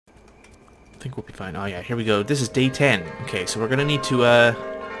think we'll be fine. Oh yeah, here we go. This is day 10. Okay, so we're gonna need to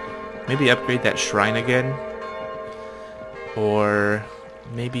maybe upgrade that shrine again. Or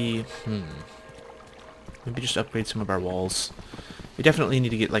maybe maybe just upgrade some of our walls. We definitely need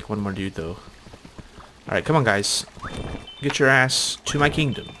to get like one more dude though. Alright, come on guys. Get your ass to my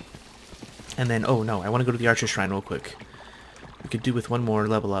kingdom. And then, oh no, I want to go to the Archer Shrine real quick. We could do with one more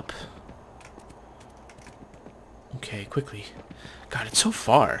level up. Okay, quickly. God, it's so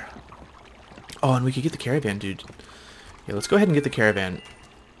far. Oh, and we could get the caravan, dude. Yeah, let's go ahead and get the caravan.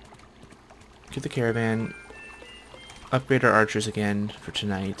 Get the caravan. Upgrade our archers again for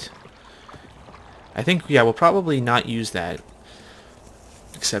tonight. I think, yeah, we'll probably not use that.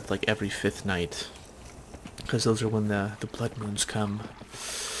 Except like every 5th night. Because those are when the blood moons come.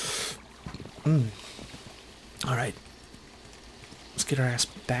 Alright. Let's get our ass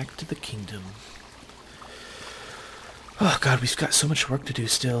back to the kingdom. Oh god, we've got so much work to do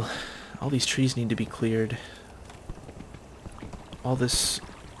still. All these trees need to be cleared. All this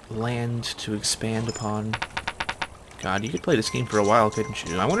land to expand upon. God, you could play this game for a while, couldn't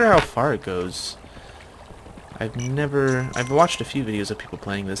you? I wonder how far it goes. I've watched a few videos of people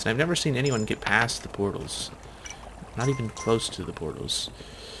playing this, and I've never seen anyone get past the portals. Not even close to the portals.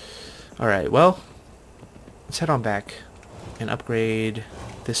 Alright, well, let's head on back and upgrade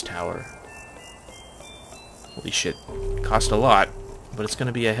this tower. Holy shit. Cost a lot, but it's going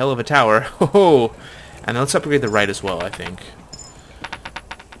to be a hell of a tower. Ho-ho! And then let's upgrade the right as well, I think.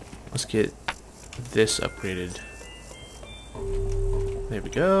 Let's get this upgraded. There we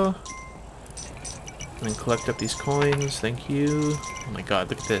go. And then collect up these coins. Thank you. Oh my god,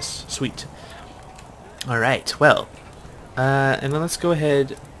 look at this. Sweet. Alright, well. And then let's go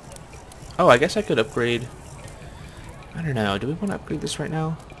ahead... Oh, I guess I could upgrade... I don't know. Do we want to upgrade this right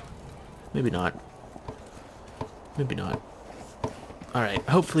now? Maybe not. Maybe not. Alright,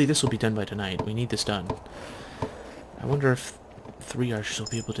 hopefully this will be done by tonight. We need this done. I wonder if 3 archers will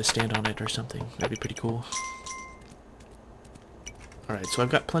be able to stand on it or something. That'd be pretty cool. Alright, so I've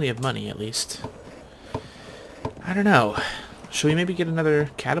got plenty of money at least. I don't know. Should we maybe get another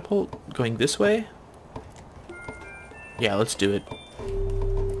catapult going this way? Yeah, let's do it.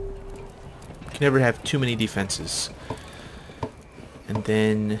 Can never have too many defenses. And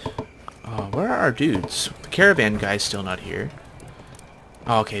then... Oh, where are our dudes? The caravan guy's still not here.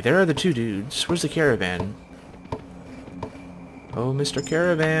 Oh, okay, there are the 2 dudes. Where's the caravan? Oh, Mr.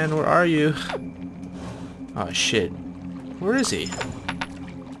 Caravan, where are you? Oh, shit. Where is he?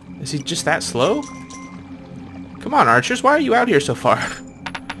 Is he just that slow? Come on, archers, why are you out here so far?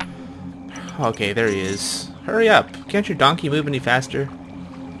 Okay, there he is. Hurry up. Can't your donkey move any faster?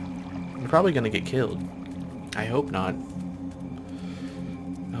 You're probably gonna get killed. I hope not.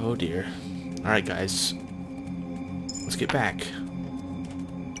 Oh dear. Alright guys. Let's get back.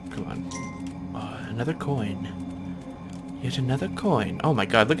 Come on. Another coin. Yet another coin. Oh my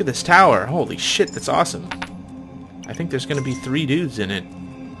god, look at this tower. Holy shit, that's awesome. I think there's gonna be 3 dudes in it.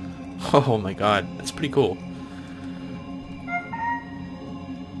 Oh my god, that's pretty cool.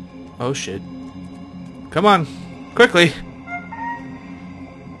 Oh shit. Come on, quickly.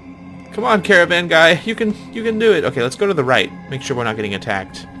 Come on, caravan guy. You can do it. Okay, let's go to the right. Make sure we're not getting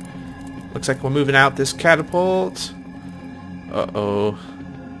attacked. Looks like we're moving out this catapult. Uh-oh.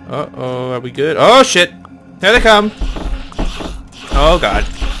 Uh-oh, are we good? Oh shit! Here they come! Oh god.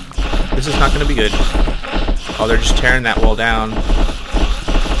 This is not gonna be good. Oh, they're just tearing that wall down.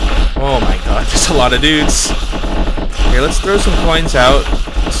 Oh my god, there's a lot of dudes. Here, let's throw some coins out.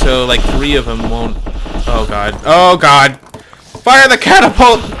 So, like, 3 of them won't... Oh, God. Oh, God! Fire the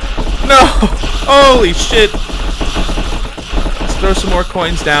catapult! No! Holy shit! Let's throw some more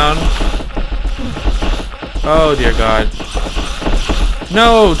coins down. Oh, dear God.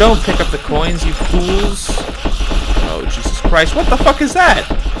 No! Don't pick up the coins, you fools! Oh, Jesus Christ. What the fuck is that?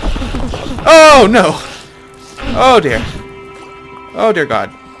 Oh, no! Oh, dear. Oh, dear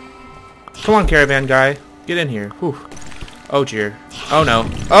God. Come on, caravan guy. Get in here. Whew. Oh dear. Oh no.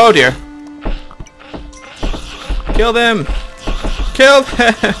 Oh dear. Kill them! Kill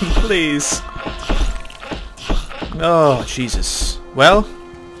them! Please. Oh, Jesus. Well,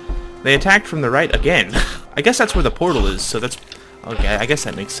 they attacked from the right again. I guess that's where the portal is, so that's... Okay, I guess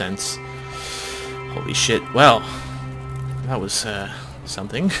that makes sense. Holy shit. Well, that was,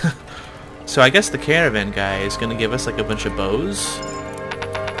 something. So I guess the caravan guy is gonna give us, like, a bunch of bows.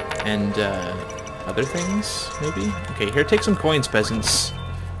 And, other things, maybe? Okay, here, take some coins, peasants.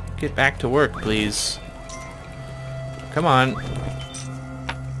 Get back to work, please. Come on.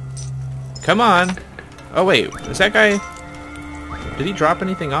 Come on! Oh, wait, is that guy... Did he drop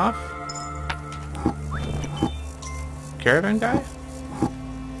anything off? Caravan guy?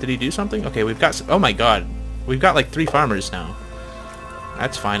 Did he do something? Okay, we've got... Oh my god. We've got like 3 farmers now.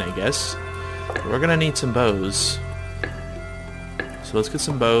 That's fine, I guess. But we're gonna need some bows. So let's get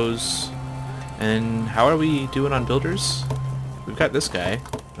some bows. And how are we doing on builders? We've got this guy.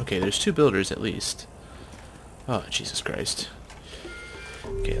 Okay, there's 2 builders at least. Oh, Jesus Christ.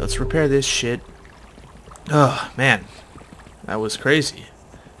 Okay, let's repair this shit. Oh, man. That was crazy.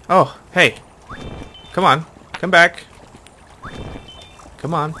 Oh, hey. Come on. Come back.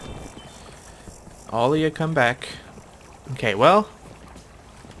 Come on. All of you come back. Okay, well,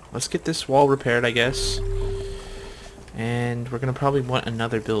 let's get this wall repaired, I guess. And we're going to probably want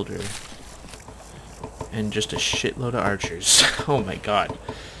another builder. And just a shitload of archers. Oh my god.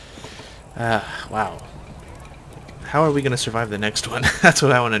 Wow. How are we going to survive the next one? That's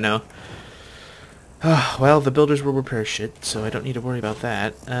what I want to know. Well, the builders will repair shit, so I don't need to worry about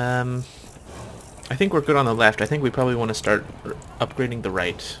that. I think we're good on the left. I think we probably want to start upgrading the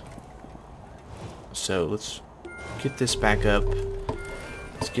right. So let's get this back up.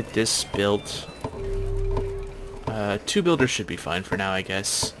 Let's get this built. 2 builders should be fine for now, I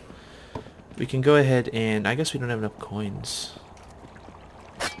guess. We can go ahead and... I guess we don't have enough coins.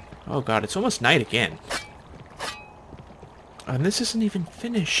 Oh god, it's almost night again. And this isn't even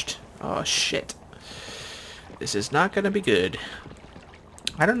finished. Oh shit. This is not gonna be good.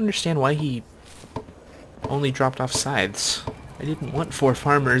 I don't understand why he only dropped off scythes. I didn't want 4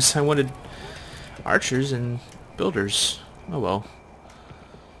 farmers. I wanted archers and builders. Oh well.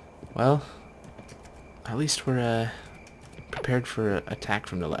 Well, at least we're prepared for an attack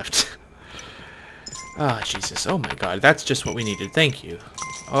from the left. Oh, Jesus. Oh my god. That's just what we needed. Thank you.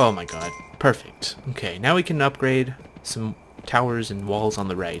 Oh my god. Perfect. Okay, now we can upgrade some towers and walls on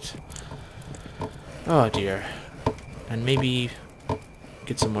the right. Oh dear. And maybe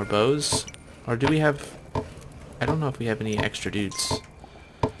get some more bows? Or do we have... I don't know if we have any extra dudes.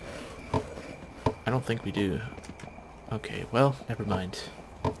 I don't think we do. Okay, well, never mind.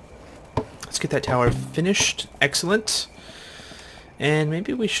 Let's get that tower finished. Excellent. And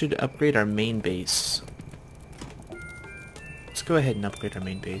maybe we should upgrade our main base. Let's go ahead and upgrade our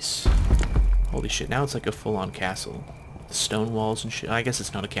main base. Holy shit, now it's like a full-on castle. Stone walls and shit. I guess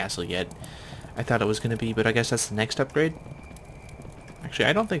it's not a castle yet. I thought it was going to be, but I guess that's the next upgrade. Actually,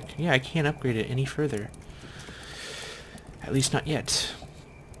 I don't think... Yeah, I can't upgrade it any further. At least not yet.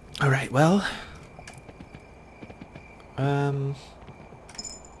 Alright, well...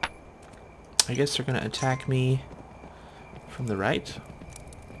 I guess they're going to attack me from the right.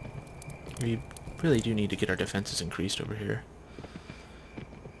 We really do need to get our defenses increased over here.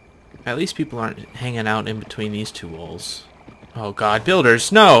 At least people aren't hanging out in between these 2 walls. Oh god,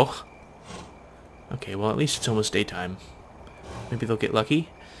 builders, no! Okay, well at least it's almost daytime. Maybe they'll get lucky.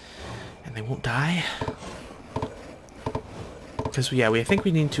 And they won't die. Because, yeah, I think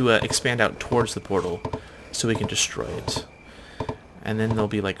we need to expand out towards the portal so we can destroy it. And then they'll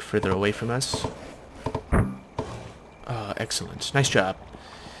be, like, further away from us. Oh, excellent. Nice job.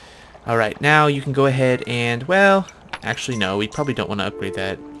 Alright, now you can go ahead and, well... Actually, no, we probably don't want to upgrade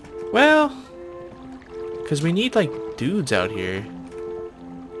that. Well... Because we need, like, dudes out here.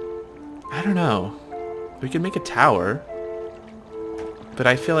 I don't know. We could make a tower. But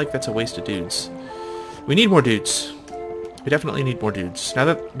I feel like that's a waste of dudes. We need more dudes. We definitely need more dudes. Now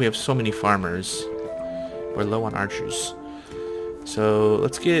that we have so many farmers, we're low on archers. So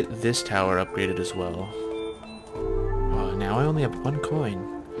let's get this tower upgraded as well. Oh, now I only have 1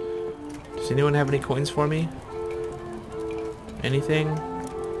 coin. Does anyone have any coins for me? Anything?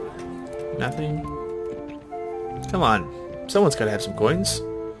 Nothing? Come on. Someone's got to have some coins.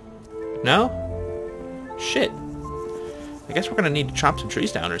 No? Shit. I guess we're going to need to chop some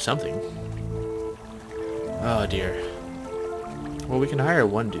trees down or something. Oh dear. Well, we can hire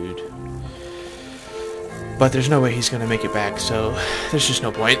 1 dude. But there's no way he's going to make it back, so there's just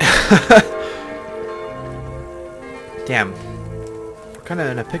no point. Damn. We're kind of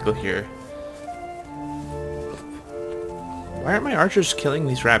in a pickle here. Why aren't my archers killing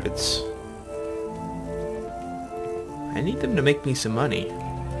these rabbits? I need them to make me some money.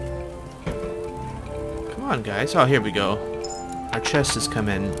 Come on, guys. Oh, here we go. Our chest has come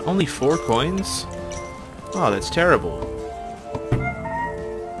in. Only 4 coins? Oh, that's terrible.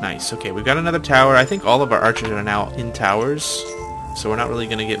 Nice. Okay, we've got another tower. I think all of our archers are now in towers, so we're not really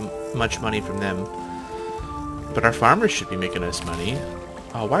going to get much money from them. But our farmers should be making us money.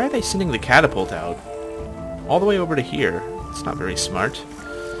 Oh, why are they sending the catapult out? All the way over to here. It's not very smart.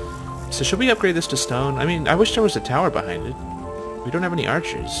 So should we upgrade this to stone? I mean, I wish there was a tower behind it. We don't have any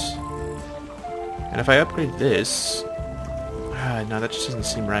archers. And if I upgrade this... no, that just doesn't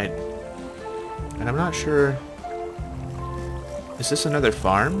seem right. And I'm not sure Is this another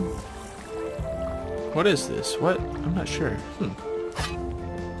farm? What is this? What? I'm not sure.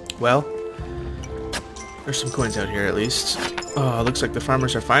 Well, there's some coins out here at least. Oh, looks like the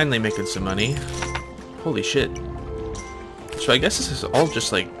farmers are finally making some money. Holy shit. So I guess this is all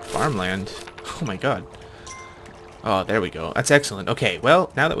just like farmland. Oh my god. Oh, there we go. That's excellent. Okay,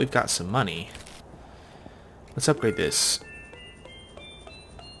 well, now that we've got some money, let's upgrade this.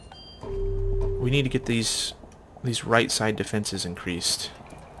 We need to get these right side defenses increased.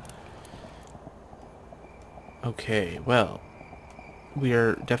 Okay, well, we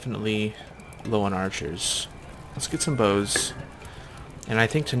are definitely low on archers. Let's get some bows. And I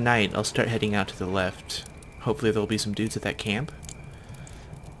think tonight I'll start heading out to the left. Hopefully there'll be some dudes at that camp.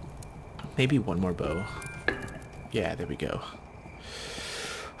 Maybe one more bow. Yeah, there we go.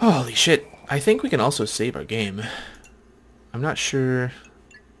 Holy shit. I think we can also save our game. I'm not sure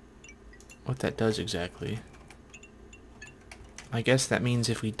what that does exactly. I guess that means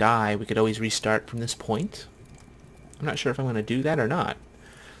if we die, we could always restart from this point. I'm not sure if I'm going to do that or not.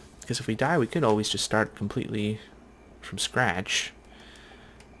 Because if we die, we could always just start completely from scratch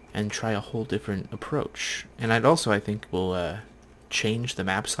and try a whole different approach. And I'd also, I think, will change the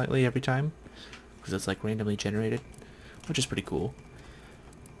map slightly every time, because it's like randomly generated, which is pretty cool.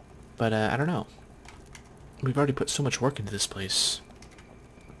 But I don't know. We've already put so much work into this place.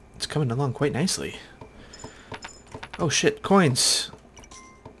 It's coming along quite nicely. Oh shit, coins!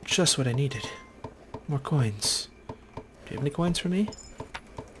 Just what I needed. More coins. Do you have any coins for me?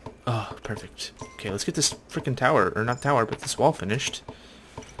 Oh, perfect. Okay, let's get this freaking tower, or not tower, but this wall finished.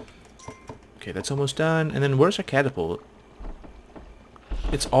 Okay, that's almost done. And then where's our catapult?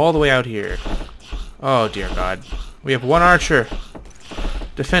 It's all the way out here. Oh, dear God. We have one archer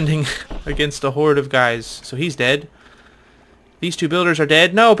defending against a horde of guys. So he's dead. These two builders are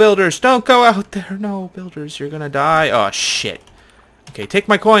dead. No, builders, don't go out there. No, builders, you're gonna die. Oh, shit. Okay, take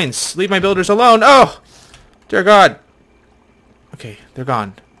my coins. Leave my builders alone. Oh, dear God. Okay, they're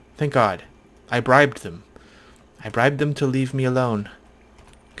gone. Thank God. I bribed them. I bribed them to leave me alone.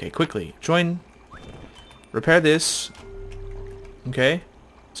 Okay, quickly. Join. Repair this. Okay.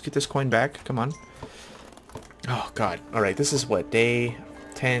 Let's get this coin back. Come on. Oh, God. Alright, this is what? Day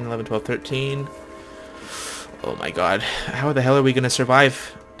 10, 11, 12, 13. Oh, my God. How the hell are we going to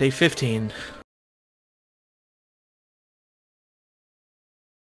survive day 15?